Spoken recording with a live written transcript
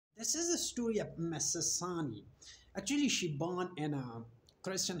This is the story of Mrs. Sani. Actually, she born in a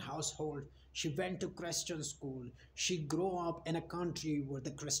Christian household. She went to Christian school. She grew up in a country where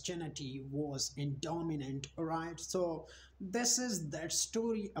the Christianity was in dominant, right? So this is that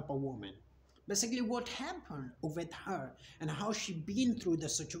story of a woman. Basically, what happened with her and how she been through the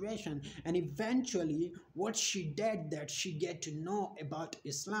situation, and eventually what she did that she get to know about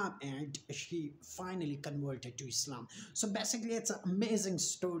Islam, and she finally converted to Islam. So basically, it's an amazing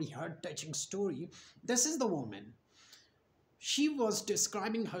story, heart touching story. This is the woman. She was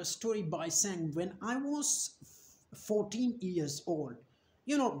describing her story by saying, when I was 14 years old,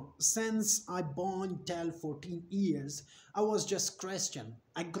 since I born till 14 years, I was just Christian.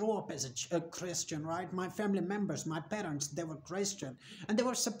 I grew up as a Christian, right? My family members, my parents, they were Christian, and they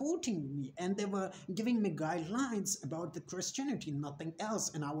were supporting me, and they were giving me guidelines about the Christianity, nothing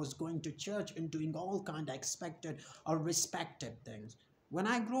else. And I was going to church and doing all kind of expected or respected things. When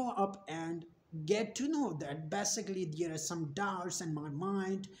I grow up and get to know that basically there are some doubts in my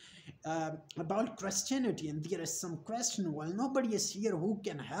mind about Christianity, and there is some question, well, nobody is here who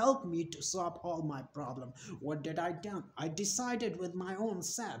can help me to solve all my problem. What did I do? I decided with my own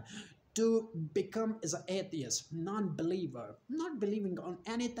self to become as an atheist, non-believer, not believing on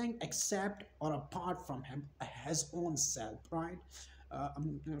anything except or apart from him, his own self, right?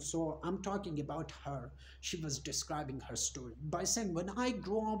 So I'm talking about her. She was describing her story by saying, when I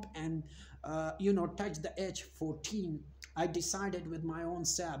grew up and touched the age 14, I decided with my own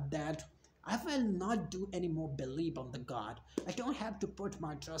self that I will not do any more believe on the God. I don't have to put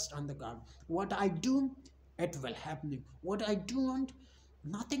my trust on the God. What I do, it will happen. What I don't,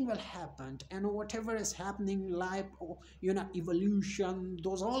 nothing will happen. And whatever is happening, life, or evolution,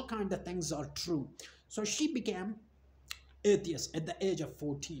 those all kind of things are true. So she became atheist at the age of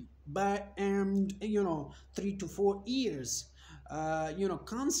 14, but and 3 to 4 years,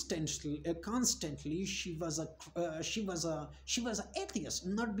 constantly she was an atheist,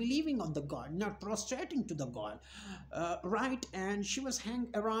 not believing on the God, not prostrating to the God, right? And she was hang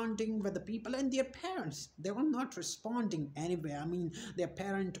around with the people, and their parents, they were not responding anyway. I mean, their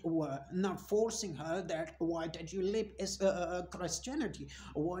parents were not forcing her that why did you live as Christianity,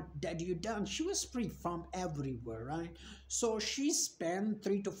 what did you done. She was free from everywhere, right? So she spent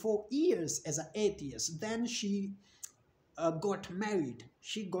 3 to 4 years as an atheist. Then she got married.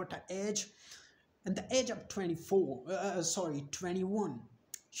 She got an age, and the age of 21,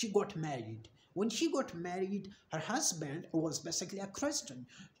 she got married. When she got married, her husband was basically a Christian.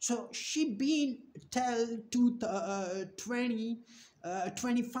 So she been till to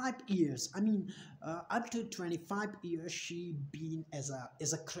 25 years. I mean, up to 25 years, she been as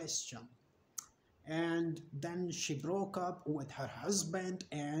a Christian. And then she broke up with her husband,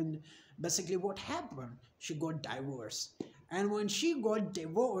 and basically what happened, she got divorced. And when she got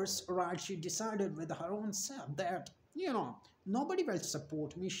divorced, right, she decided with her own self that nobody will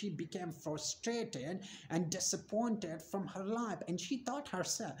support me. She became frustrated and disappointed from her life, and she thought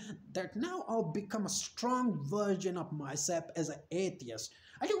herself that now I'll become a strong version of myself as an atheist.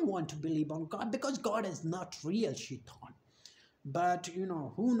 I don't want to believe on God because God is not real, she thought. But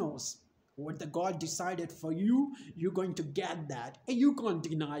who knows, what the God decided for you, you're going to get that, and you can't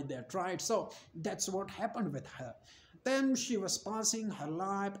deny that, right? So that's what happened with her. Then she was passing her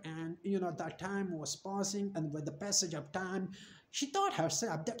life, and that time was passing, and with the passage of time, she thought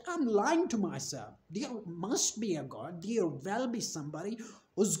herself that I'm lying to myself. There must be a God, there will be somebody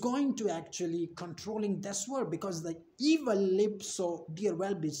who's going to actually controlling this world, because the evil lives, so there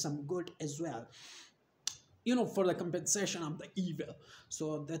will be some good as well, for the compensation of the evil.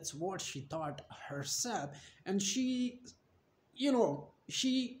 So that's what she thought herself. And she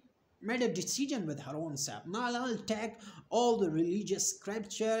made a decision with her own self. Now I'll take all the religious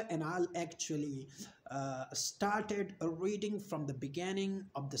scripture, and I'll actually started reading from the beginning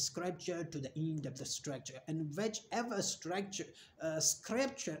of the scripture to the end of the scripture, and whichever scripture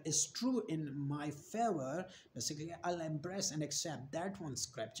is true in my favor, basically I'll embrace and accept that one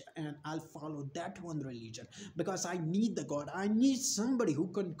scripture, and I'll follow that one religion, because I need the God. I need somebody who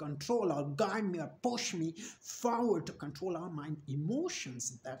can control or guide me or push me forward to control all my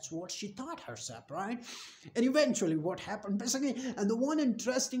emotions. That's what she thought herself, right? And eventually what happened basically, and the one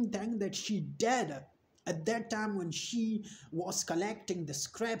interesting thing that she did at that time, when she was collecting the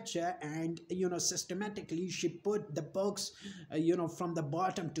scripture, and systematically she put the books from the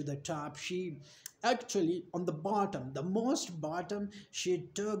bottom to the top. She actually, on the bottom, the most bottom, she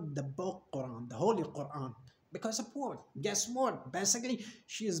took the book Quran, the Holy Quran. Because of what? Guess what? Basically,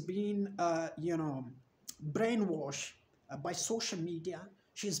 she has been brainwashed by social media.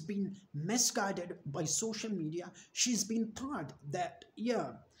 She's been misguided by social media. She's been taught that,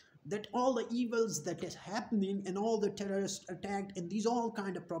 yeah, that all the evils that is happening and all the terrorist attack and these all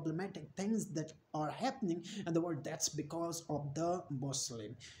kind of problematic things that are happening in the world, that's because of the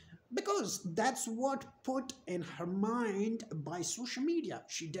Muslim, because that's what put in her mind by social media.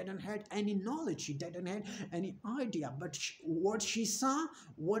 She didn't have any knowledge, she didn't have any idea, but what she saw,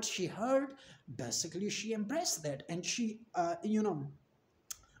 what she heard, basically she embraced that, and she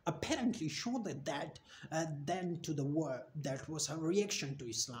apparently showed that then to the world. That was her reaction to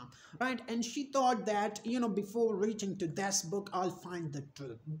Islam, right? And she thought that, before reaching to this book, I'll find the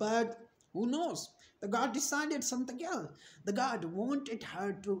truth. But who knows? The God decided something else. The God wanted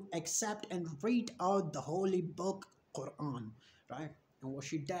her to accept and read out the holy book, Quran, right? And what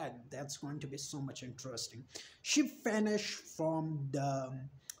she did, that's going to be so much interesting. She finished from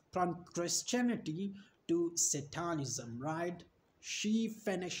Christianity to Satanism, right? She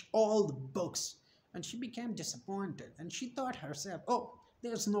finished all the books and she became disappointed, and she thought herself, oh,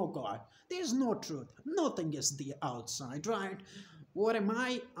 there's no God, there's no truth, nothing is the outside, right? What am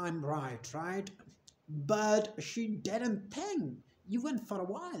I? I'm right? But she didn't think, even for a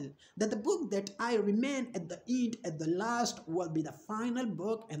while, that the book that I remain at the end, at the last, will be the final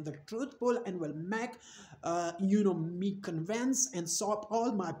book and the truthful, and will make me convince and solve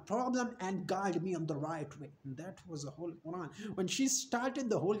all my problem and guide me on the right way. And that was the Holy Quran. When she started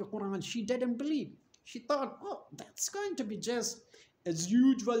the Holy Quran, she didn't believe. She thought, oh, that's going to be just as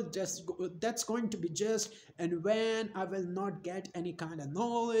usual, that's going to be just, and when I will not get any kind of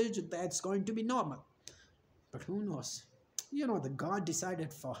knowledge, that's going to be normal. But who knows? The God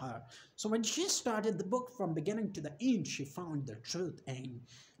decided for her. So when she started the book from beginning to the end, she found the truth, and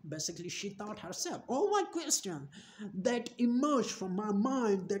basically she thought herself, all my question that emerged from my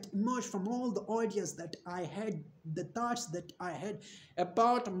mind, that emerged from all the ideas that I had, the thoughts that I had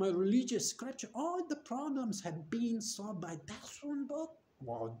about my religious scripture, all the problems have been solved by that one book.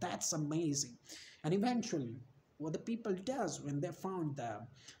 Wow, that's amazing. And eventually, what the people does when they found the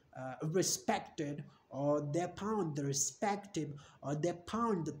respected, or they found the respective, or they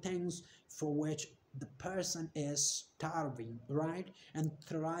found the things for which the person is starving, right, and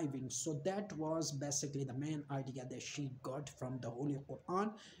thriving. So that was basically the main idea that she got from the Holy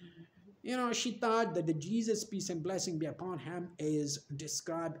Quran. She thought that the Jesus, peace and blessing be upon him, is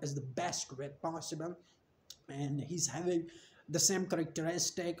described as the best way possible, and he's having the same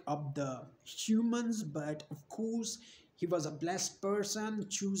characteristic of the humans, but of course he was a blessed person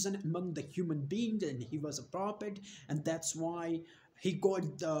chosen among the human beings, and he was a prophet, and that's why he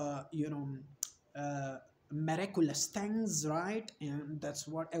got the miraculous things, right? And that's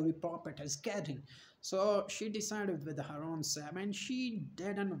what every prophet is getting. So she decided with her own self, and she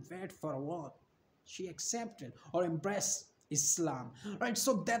didn't wait for a while. She accepted or embraced Islam, right?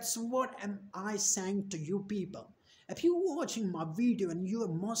 So that's what am I saying to you people. If you're watching my video and you're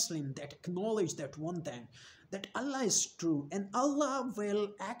Muslim, that acknowledge that one thing, that Allah is true and Allah will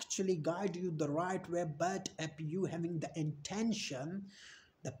actually guide you the right way. But if you having the intention,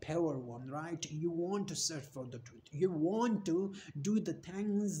 the pure one, right, you want to search for the truth, you want to do the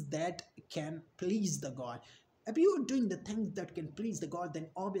things that can please the God. If you are doing the things that can please the God, then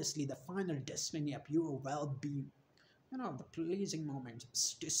obviously the final destiny of you will be, the pleasing moment,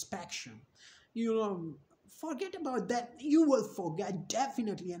 satisfaction. Forget about that. You will forget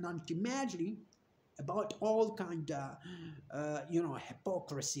definitely and ultimately about all kind of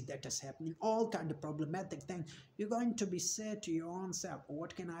hypocrisy that is happening, all kind of problematic things. You're going to be said to your own self,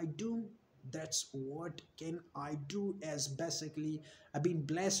 what can I do? That's what can I do, as basically I've been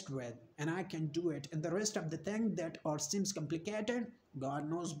blessed with, and I can do it. And the rest of the thing that or seems complicated, God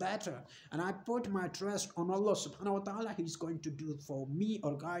knows better. And I put my trust on Allah subhanahu wa ta'ala. He's going to do for me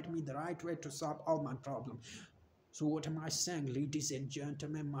or guide me the right way to solve all my problems. So what am I saying, ladies and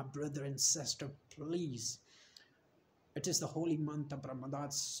gentlemen, my brother and sister, please. It is the holy month of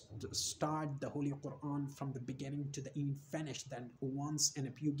Ramadan. Start the Holy Quran from the beginning to the end. Finish that once, and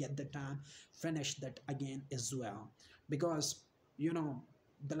if you get the time, finish that again as well. Because,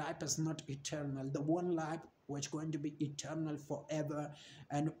 the life is not eternal. The one life which is going to be eternal forever,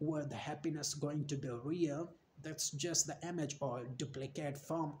 and where the happiness going to be real, that's just the image or duplicate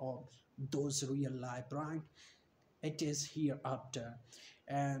form of those real life, right? It is hereafter.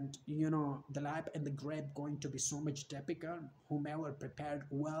 And the life and the grave going to be so much difficult. Whomever prepared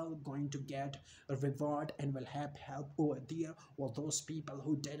well going to get a reward and will have help over there, while those people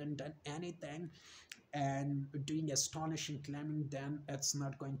who didn't done anything and doing astonishing claiming, then it's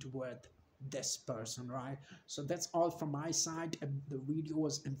not going to worth this person, right? So that's all from my side. If the video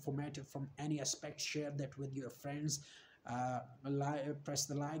was informative from any aspect, share that with your friends. Press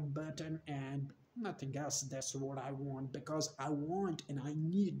the like button, and Nothing else. That's what I want, because I want and I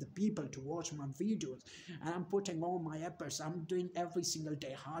need the people to watch my videos, and I'm putting all my efforts. I'm doing every single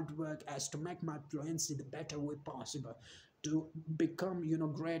day hard work as to make my fluency the better way possible, to become,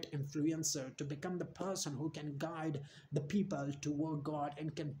 great influencer, to become the person who can guide the people toward God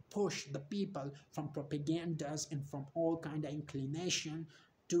and can push the people from propagandas and from all kind of inclination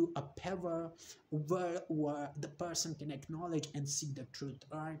to a power where the person can acknowledge and see the truth.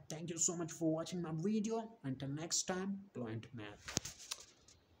 All right, thank you so much for watching my video. Until next time, blind man.